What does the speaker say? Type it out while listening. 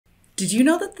Did you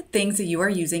know that the things that you are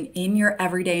using in your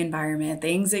everyday environment,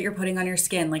 things that you're putting on your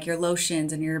skin, like your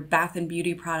lotions and your bath and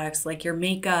beauty products, like your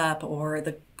makeup or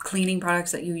the cleaning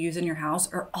products that you use in your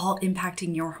house, are all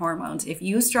impacting your hormones? If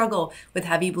you struggle with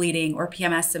heavy bleeding or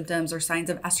PMS symptoms or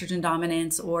signs of estrogen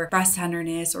dominance or breast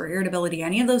tenderness or irritability,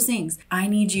 any of those things, I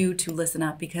need you to listen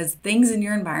up because things in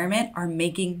your environment are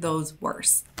making those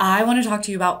worse. I want to talk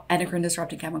to you about endocrine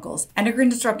disrupting chemicals. Endocrine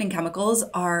disrupting chemicals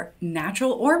are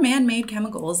natural or man-made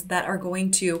chemicals that are going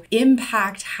to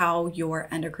impact how your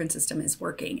endocrine system is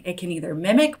working. It can either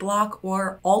mimic, block,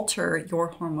 or alter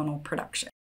your hormonal production.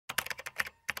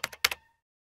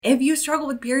 If you struggle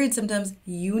with period symptoms,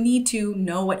 you need to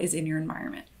know what is in your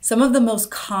environment. Some of the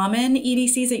most common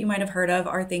EDCs that you might have heard of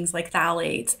are things like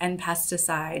phthalates and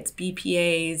pesticides,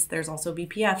 BPAs, there's also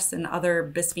BPFs and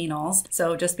other bisphenols.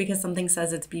 So just because something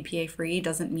says it's BPA free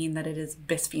doesn't mean that it is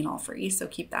bisphenol free, so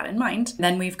keep that in mind.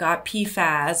 Then we've got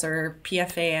PFAS or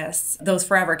PFAS, those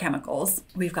forever chemicals.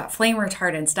 We've got flame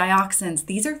retardants, dioxins.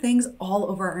 These are things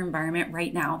all over our environment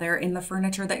right now. They're in the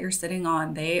furniture that you're sitting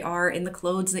on. They are in the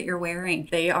clothes that you're wearing.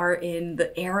 They are in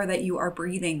the air that you are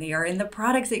breathing. They are in the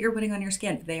products that you're putting on your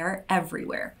skin. They are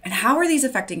everywhere. And how are these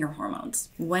affecting your hormones?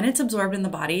 When it's absorbed in the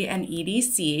body, an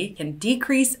EDC can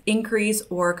decrease, increase,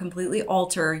 or completely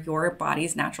alter your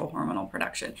body's natural hormonal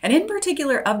production. And in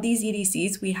particular of these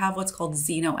EDCs, we have what's called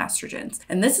xenoestrogens.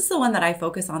 And this is the one that I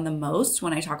focus on the most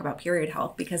when I talk about period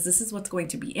health, because this is what's going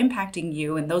to be impacting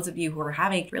you and those of you who are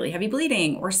having really heavy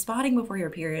bleeding or spotting before your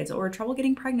periods or trouble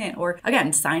getting pregnant or,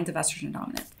 again, signs of estrogen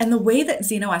dominance. And the way that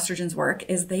xenoestrogens work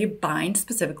is they bind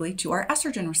specifically to our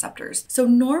estrogen receptors. So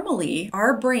normally,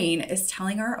 our brain is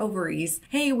telling our ovaries,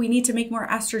 hey, we need to make more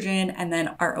estrogen, and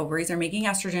then our ovaries are making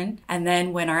estrogen. And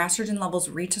then when our estrogen levels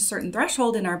reach a certain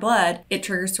threshold in our blood, it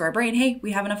triggers to our brain, hey,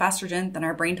 we have enough estrogen. Then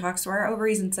our brain talks to our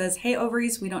ovaries and says, hey,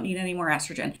 ovaries, we don't need any more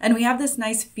estrogen. And we have this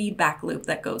nice feedback loop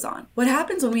that goes on. What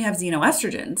happens when we have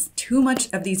xenoestrogens, too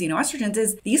much of these xenoestrogens,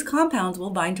 is these compounds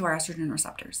will bind to our estrogen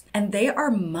receptors. And they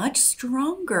are much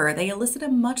stronger. They elicit a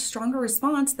much stronger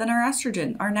response than our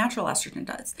estrogen, our natural estrogen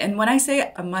does. And when I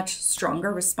say a much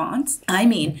stronger response, I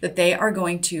mean that they are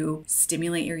going to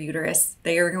stimulate your uterus.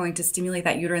 They are going to stimulate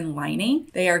that uterine lining.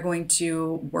 They are going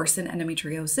to worsen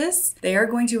endometriosis. They are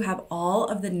going to have all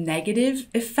of the negative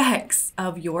effects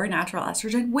of your natural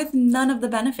estrogen with none of the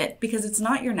benefit because it's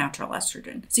not your natural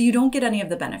estrogen. So you don't get any of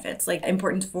the benefits, like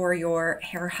important for your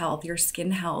hair health, your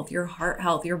skin health, your heart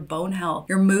health, your bone health,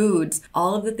 your moods,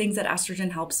 all of the things that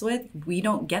estrogen helps with. We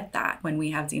don't get that when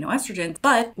we have xenoestrogens,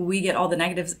 but we get all the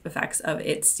negative effects of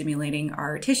it stimulating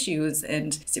our tissues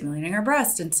and stimulating our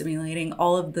breast and stimulating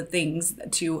all of the things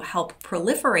to help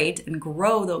proliferate and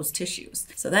grow those tissues.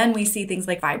 So then we see things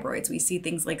like fibroids, we see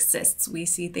things like cysts, we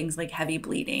see things like heavy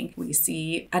bleeding, we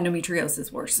see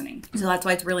endometriosis worsening. So that's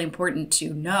why it's really important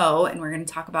to know, and we're going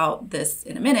to talk about this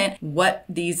in a minute, what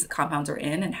these compounds are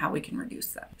in and how we can reduce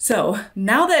them. So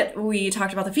now that we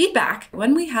talked about the feedback,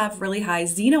 when we have really high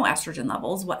xenoestrogen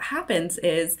levels, what happens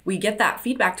is we get that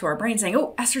feedback to our brain saying,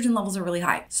 oh, estrogen levels are really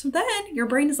high. So then your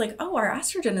brain is like, oh, our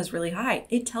estrogen is really high.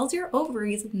 It tells your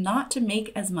ovaries not to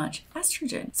make as much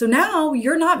estrogen. So now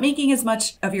you're not making as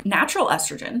much of your natural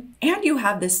estrogen and you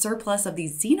have this surplus of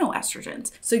these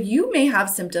xenoestrogens. So you may have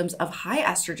symptoms of high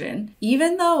estrogen,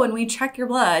 even though when we check your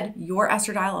blood, your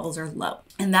estradiol levels are low.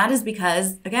 And that is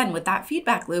because, again, with that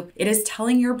feedback loop, it is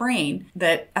telling your brain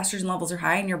that estrogen levels are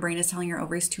high and your brain is telling your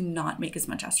ovaries to not make as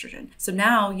much estrogen. So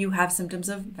now you have symptoms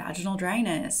of vaginal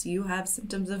dryness, you have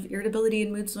symptoms of irritability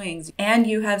and mood swings, and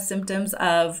you have symptoms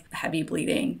of heavy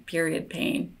bleeding, period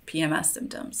pain, PMS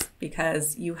symptoms,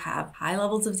 because you have high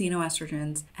levels of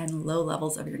xenoestrogens and low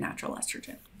levels of your natural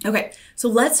estrogen. Okay, so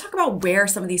let's talk about where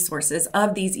some of these sources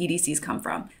of these EDCs come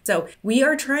from. So we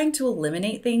are trying to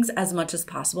eliminate things as much as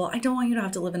possible. I don't want you to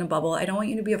have to live in a bubble. I don't want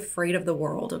you to be afraid of the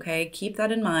world, okay? Keep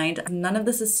that in mind. None of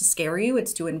this is to scare you.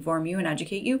 It's to inform you and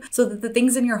educate you so that the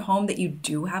things in your home that you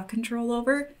do have control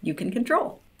over, you can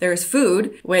control. There's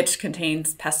food, which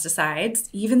contains pesticides.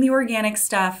 Even the organic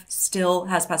stuff still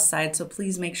has pesticides, so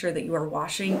please make sure that you are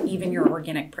washing even your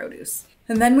organic produce.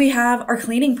 And then we have our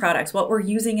cleaning products, what we're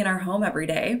using in our home every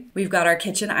day. We've got our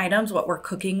kitchen items, what we're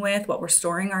cooking with, what we're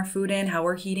storing our food in, how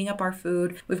we're heating up our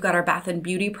food. We've got our bath and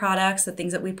beauty products, the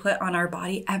things that we put on our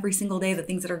body every single day, the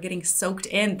things that are getting soaked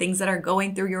in, things that are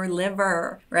going through your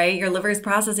liver, right? Your liver is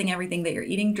processing everything that you're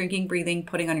eating, drinking, breathing,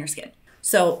 putting on your skin.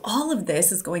 So all of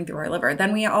this is going through our liver.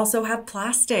 Then we also have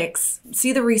plastics.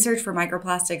 See the research for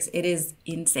microplastics. It is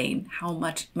insane how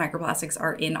much microplastics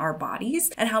are in our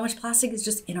bodies and how much plastic is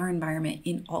just in our environment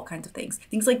in all kinds of things.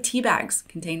 Things like tea bags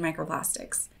contain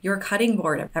microplastics. Your cutting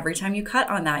board, every time you cut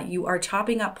on that, you are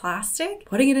chopping up plastic,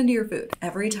 putting it into your food.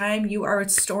 Every time you are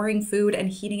storing food and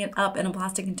heating it up in a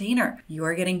plastic container, you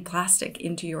are getting plastic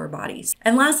into your bodies.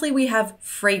 And lastly, we have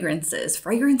fragrances.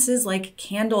 Fragrances like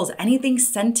candles, anything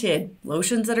scented,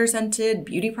 lotions that are scented,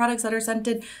 beauty products that are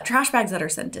scented, trash bags that are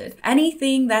scented,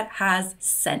 anything that has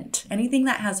scent, anything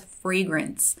that has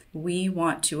fragrance, we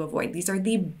want to avoid. These are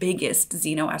the biggest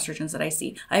xenoestrogens that I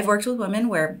see. I've worked with women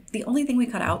where the only thing we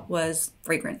cut out was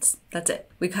fragrance. That's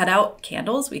it. We cut out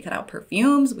candles, we cut out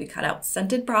perfumes, we cut out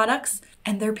scented products,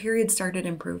 and their period started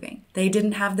improving. They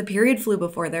didn't have the period flu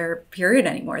before their period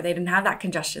anymore. They didn't have that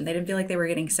congestion. They didn't feel like they were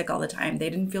getting sick all the time. They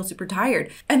didn't feel super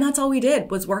tired. And that's all we did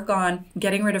was work on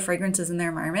getting rid of fragrances in their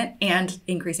environment and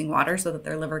increasing water so that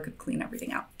their liver could clean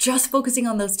everything out. Just focusing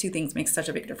on those two things makes such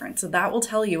a big difference. So that will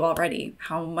tell you already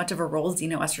how much of a role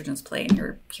xenoestrogens play in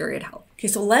your period health. Okay,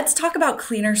 so let's talk about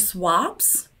cleaner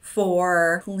swaps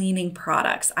for cleaning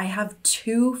products. I have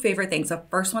two favorite things. The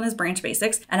first one is Branch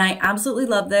Basics, and I absolutely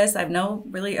love this. I have no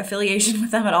really affiliation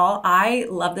with them at all. I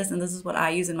love this, and this is what I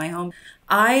use in my home.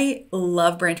 I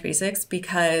love Branch Basics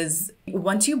because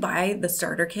once you buy the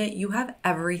starter kit, you have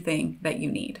everything that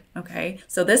you need, okay?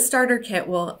 So this starter kit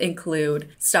will include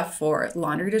stuff for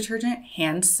laundry detergent,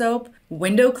 hand soap,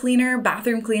 window cleaner,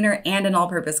 bathroom cleaner, and an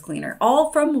all-purpose cleaner,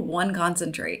 all from one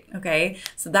concentrate, okay?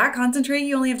 So that concentrate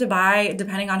you only have to buy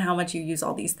depending on how much you use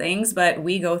all these things, but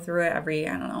we go through it every,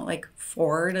 I don't know, like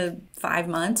 4 to 5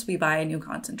 months, we buy a new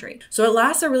concentrate. So it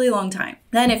lasts a really long time.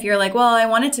 Then if you're like, well, I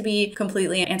want it to be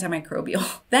completely antimicrobial,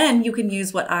 then you can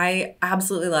use what I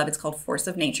absolutely love. It's called Force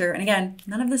of Nature. And again,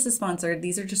 none of this is sponsored.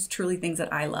 These are just truly things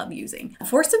that I love using.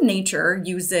 Force of Nature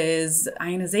uses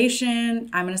ionization.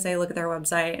 I'm going to say look at their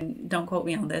website and don't quote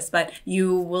me on this, but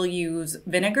you will use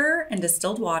vinegar and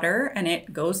distilled water, and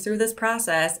it goes through this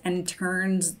process and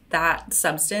turns that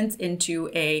substance into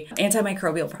a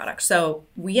antimicrobial product. So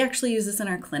we actually use this in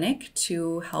our clinic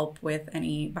to help with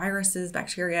any viruses,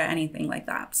 bacteria, anything like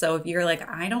that. So if you're like,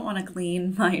 I don't want to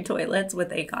clean my toilets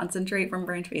with a concentrate from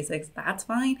Branch Basics, that's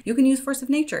fine. You can use Force of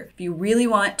Nature. If you really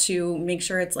want to make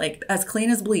sure it's like as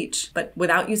clean as bleach, but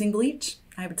without using bleach,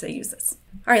 I would say use this.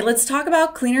 All right, let's talk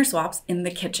about cleaner swaps in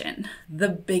the kitchen. The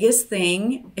biggest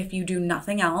thing, if you do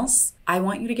nothing else, I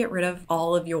want you to get rid of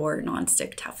all of your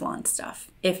nonstick Teflon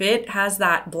stuff. If it has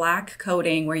that black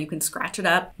coating where you can scratch it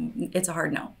up, it's a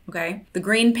hard no, okay? The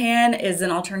green pan is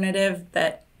an alternative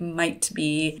that might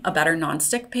be a better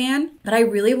nonstick pan, but I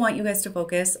really want you guys to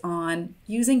focus on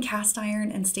using cast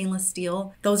iron and stainless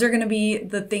steel. Those are going to be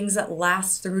the things that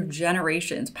last through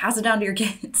generations. Pass it down to your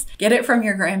kids. Get it from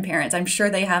your grandparents. I'm sure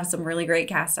they have some really great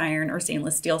cast iron or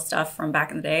stainless steel stuff from back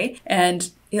in the day,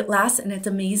 and it lasts and it's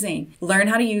amazing. Learn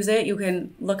how to use it. You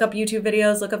can look up YouTube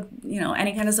videos, look up,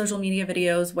 any kind of social media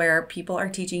videos where people are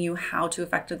teaching you how to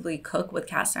effectively cook with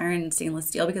cast iron and stainless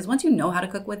steel, because once you know how to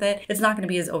cook with it, it's not going to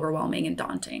be as overwhelming and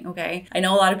daunting, okay? I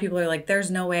know a lot of people are like,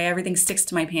 there's no way everything sticks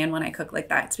to my pan when I cook like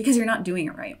that. It's because you're not doing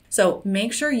it right. So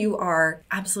make sure you are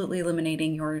absolutely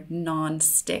eliminating your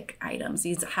non-stick items.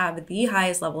 These have the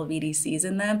highest level of EDCs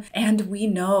in them. And we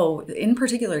know, in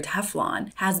particular,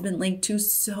 Teflon has been linked to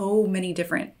so many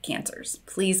different cancers.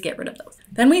 Please get rid of those.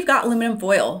 Then we've got aluminum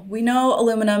foil. We know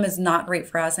aluminum is not great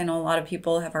for us. I know a lot of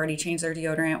people have already changed their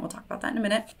deodorant. We'll talk about that in a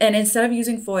minute. And instead of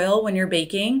using foil when you're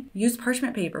baking, use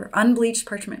parchment paper, unbleached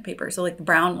parchment paper. So like the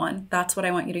brown one, that's what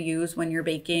I want you to use when you're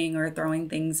baking or throwing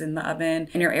things in the oven,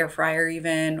 in your air fryer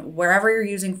even. Wherever you're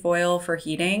using foil for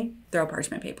heating, throw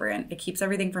parchment paper in. It keeps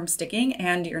everything from sticking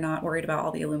and you're not worried about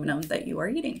all the aluminum that you are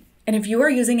eating. And if you are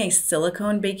using a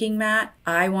silicone baking mat,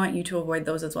 I want you to avoid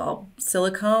those as well.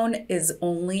 Silicone is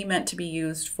only meant to be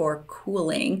used for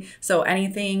cooling. So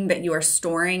anything that you are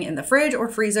storing in the fridge or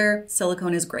freezer,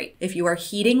 silicone is great. If you are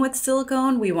heating with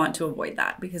silicone, we want to avoid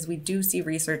that because we do see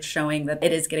research showing that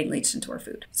it is getting leached into our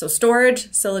food. So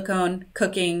storage, silicone,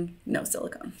 cooking, no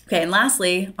silicone. Okay, and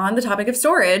lastly, on the topic of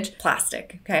storage,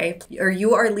 plastic, okay? Or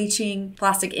you are leaching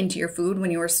plastic into your food when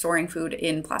you are storing food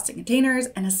in plastic containers,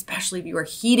 and especially if you are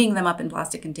heating them up in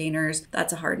plastic containers,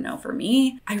 that's a hard no for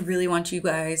me. I really want you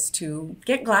guys to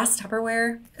get glass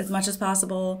Tupperware as much as possible.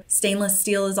 possible. Stainless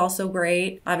steel is also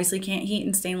great. Obviously can't heat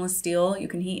in stainless steel. You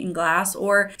can heat in glass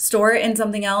or store it in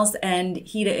something else and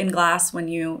heat it in glass when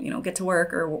you get to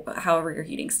work or however you're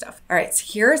heating stuff. All right, so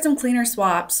here are some cleaner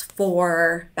swaps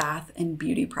for bath and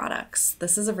beauty products.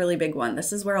 This is a really big one.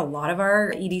 This is where a lot of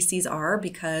our EDCs are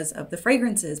because of the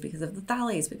fragrances, because of the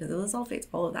phthalates, because of the sulfates,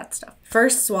 all of that stuff.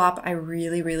 First swap I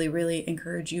really, really, really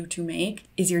encourage you to make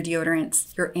is your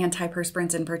deodorants, your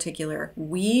antiperspirants in particular.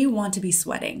 We want to be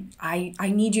sweating.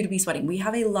 I need you to be sweating. We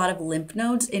have a lot of lymph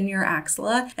nodes in your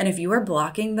axilla, and if you are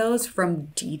blocking those from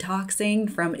detoxing,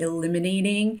 from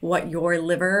eliminating what your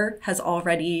liver has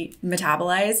already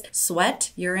metabolized,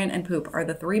 sweat, urine, and poop are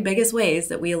the three biggest ways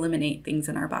that we eliminate things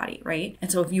in our body, right?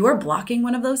 And so if you are blocking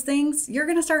one of those things, you're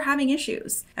gonna start having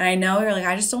issues. And I know you're like,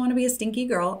 I just don't wanna be a stinky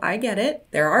girl. I get it.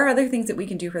 There are other things that we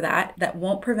can do for that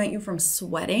won't prevent you from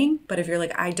sweating. But if you're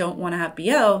like, I don't wanna have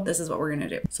BO, this is what we're gonna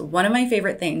do. So one of my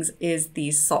favorite things is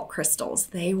these salt crystals.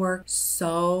 They work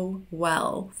so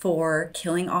well for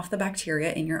killing off the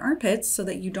bacteria in your armpits so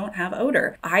that you don't have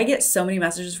odor. I get so many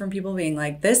messages from people being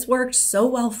like, this worked so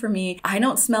well for me. I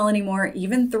don't smell anymore.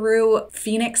 Even through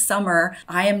Phoenix summer,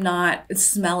 I am not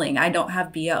smelling. I don't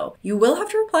have BO. You will have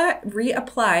to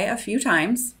reapply a few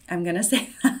times. I'm gonna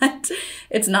say that.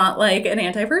 It's not like an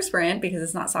antiperspirant because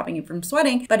it's not stopping you from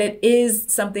sweating, but it is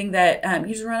something that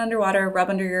you just run underwater, rub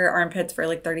under your armpits for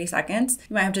like 30 seconds.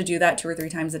 You might have to do that 2 or 3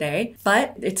 times a day,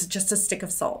 but it's just a stick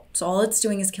of salt. So all it's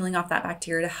doing is killing off that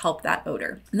bacteria to help that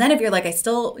odor. And then if you're like, I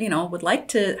still, would like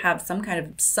to have some kind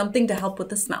of something to help with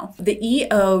the smell, the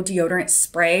EO deodorant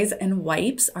sprays and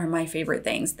wipes are my favorite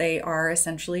things. They are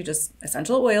essentially just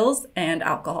essential oils and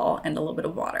alcohol and a little bit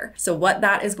of water. So what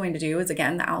that is going to do is,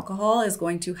 again, the alcohol is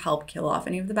going to help kill off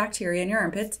any of the bacteria in your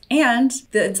armpits, and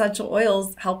the essential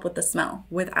oils help with the smell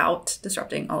without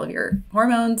disrupting all of your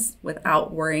hormones,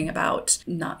 without worrying about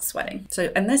not sweating.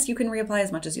 So, and this you can reapply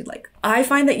as much as you'd like. I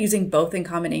find that using both in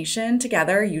combination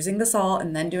together, using the salt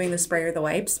and then doing the spray or the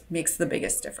wipes, makes the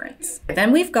biggest difference.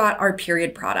 Then we've got our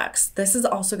period products. This is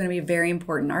also going to be very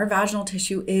important. Our vaginal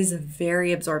tissue is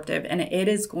very absorptive and it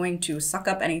is going to suck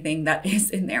up anything that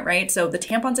is in there, right? So the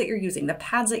tampons that you're using, the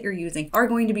pads that you're using are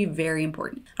going to be very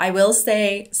important. I will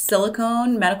say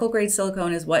silicone, medical grade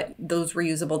silicone is what those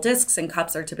reusable discs and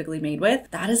cups are typically made with.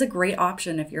 That is a great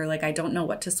option if you're like, I don't know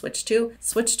what to switch to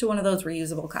one of those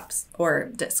reusable cups or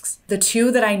discs. The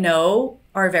two that I know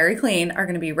are very clean are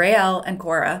going to be Rael and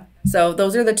Cora. So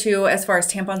those are the two as far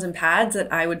as tampons and pads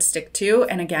that I would stick to.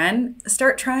 And again,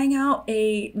 start trying out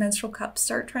a menstrual cup,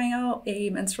 start trying out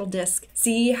a menstrual disc,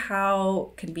 see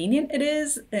how convenient it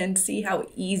is and see how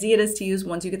easy it is to use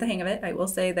once you get the hang of it. I will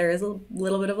say there is a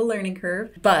little bit of a learning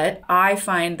curve, but I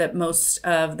find that most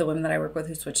of the women that I work with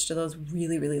who switch to those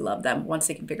really, really love them once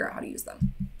they can figure out how to use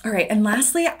them. All right, and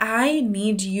lastly, I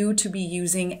need you to be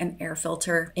using an air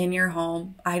filter in your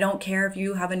home. I don't care if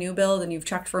you have a new build and you've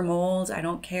checked for mold. I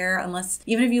don't care unless,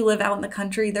 even if you live out in the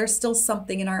country, there's still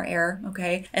something in our air,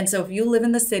 okay? And so if you live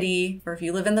in the city or if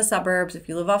you live in the suburbs, if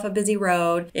you live off a busy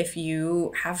road, if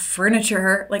you have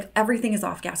furniture, like everything is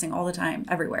off-gassing all the time,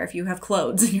 everywhere. If you have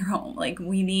clothes in your home, like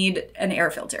we need an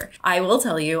air filter. I will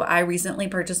tell you, I recently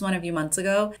purchased one a few months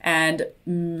ago and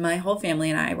my whole family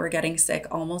and I were getting sick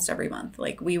almost every month.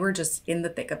 Like we were just in the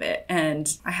thick of it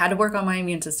and I had to work on my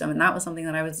immune system and that was something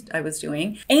that I was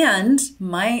doing. And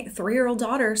my 3-year-old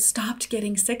daughter stopped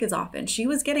getting sick as often. She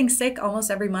was getting sick almost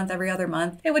every month, every other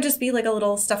month. It would just be like a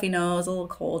little stuffy nose, a little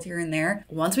cold here and there.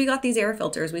 Once we got these air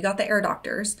filters, we got the Air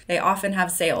Doctors. They often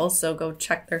have sales, so go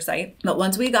check their site. But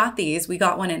once we got these, we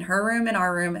got one in her room, in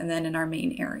our room, and then in our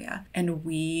main area. And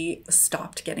we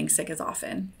stopped getting sick as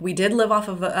often. We did live off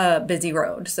of a busy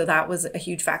road, so that was a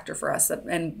huge factor for us.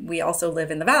 And we also live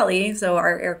in the valley, so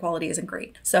our air quality isn't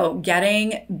great. So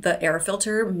getting the air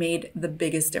filter made the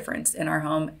biggest difference in our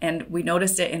home. And we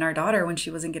noticed it in our daughter when she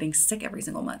wasn't getting sick every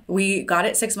single month. We got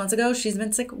it 6 months ago. She's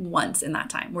been sick once in that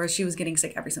time, whereas she was getting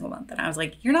sick every single month. And I was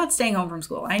like, you're not staying home from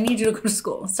school. I need you to go to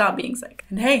school. Stop being sick.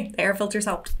 And hey, the air filters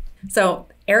helped. So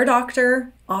Air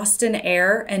Doctor, Austin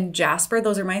Air, and Jasper,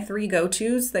 those are my 3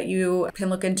 go-tos that you can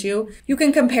look into. You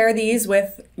can compare these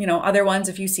with, other ones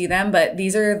if you see them, but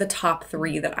these are the top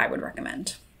 3 that I would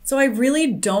recommend. So I really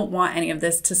don't want any of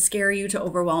this to scare you, to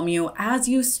overwhelm you. As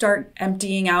you start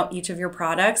emptying out each of your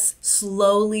products,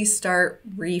 slowly start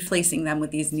replacing them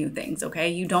with these new things, okay?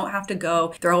 You don't have to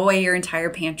go throw away your entire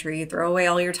pantry, throw away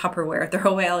all your Tupperware,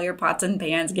 throw away all your pots and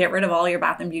pans, get rid of all your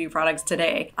bath and beauty products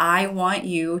today. I want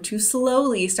you to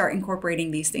slowly start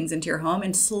incorporating these things into your home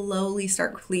and slowly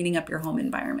start cleaning up your home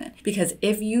environment. Because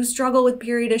if you struggle with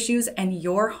period issues and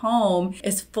your home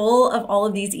is full of all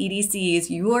of these EDCs,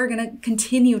 you are gonna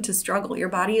continue continue to struggle. Your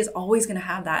body is always going to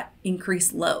have that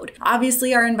increased load.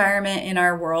 Obviously, our environment in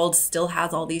our world still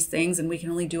has all these things, and we can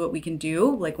only do what we can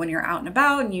do. Like when you're out and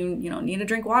about and you need to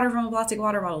drink water from a plastic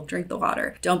water bottle, drink the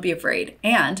water. Don't be afraid.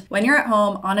 And when you're at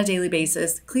home on a daily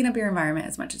basis, clean up your environment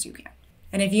as much as you can.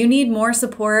 And if you need more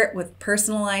support with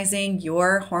personalizing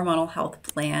your hormonal health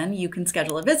plan, you can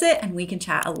schedule a visit and we can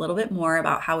chat a little bit more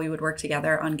about how we would work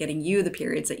together on getting you the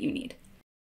periods that you need.